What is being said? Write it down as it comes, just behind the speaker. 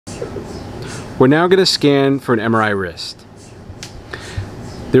We're now going to scan for an MRI wrist.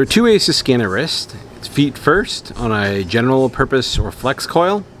 There are two ways to scan a wrist. It's feet first on a general purpose or flex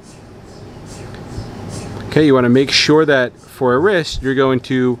coil. Okay, you want to make sure that for a wrist you're going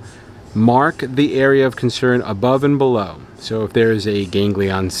to mark the area of concern above and below. So if there's a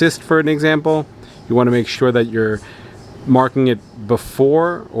ganglion cyst, for an example, you want to make sure that you're marking it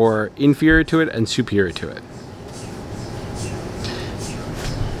before or inferior to it and superior to it.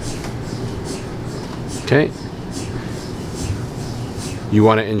 Okay. You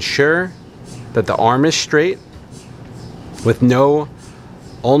want to ensure that the arm is straight with no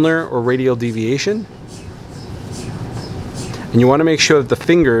ulnar or radial deviation. And you want to make sure that the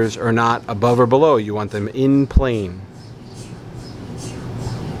fingers are not above or below. You want them in plane.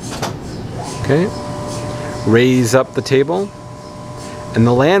 Okay. Raise up the table. And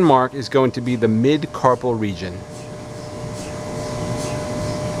the landmark is going to be the mid-carpal region.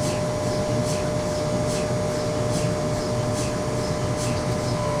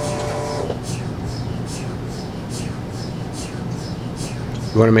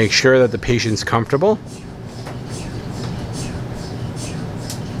 You want to make sure that the patient's comfortable.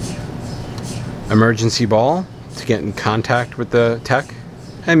 Emergency ball to get in contact with the tech,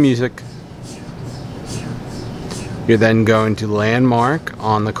 and music. You're then going to landmark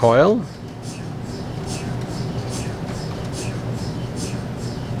on the coil.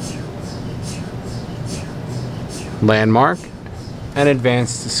 Landmark and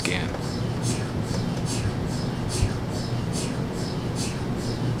advance to scan.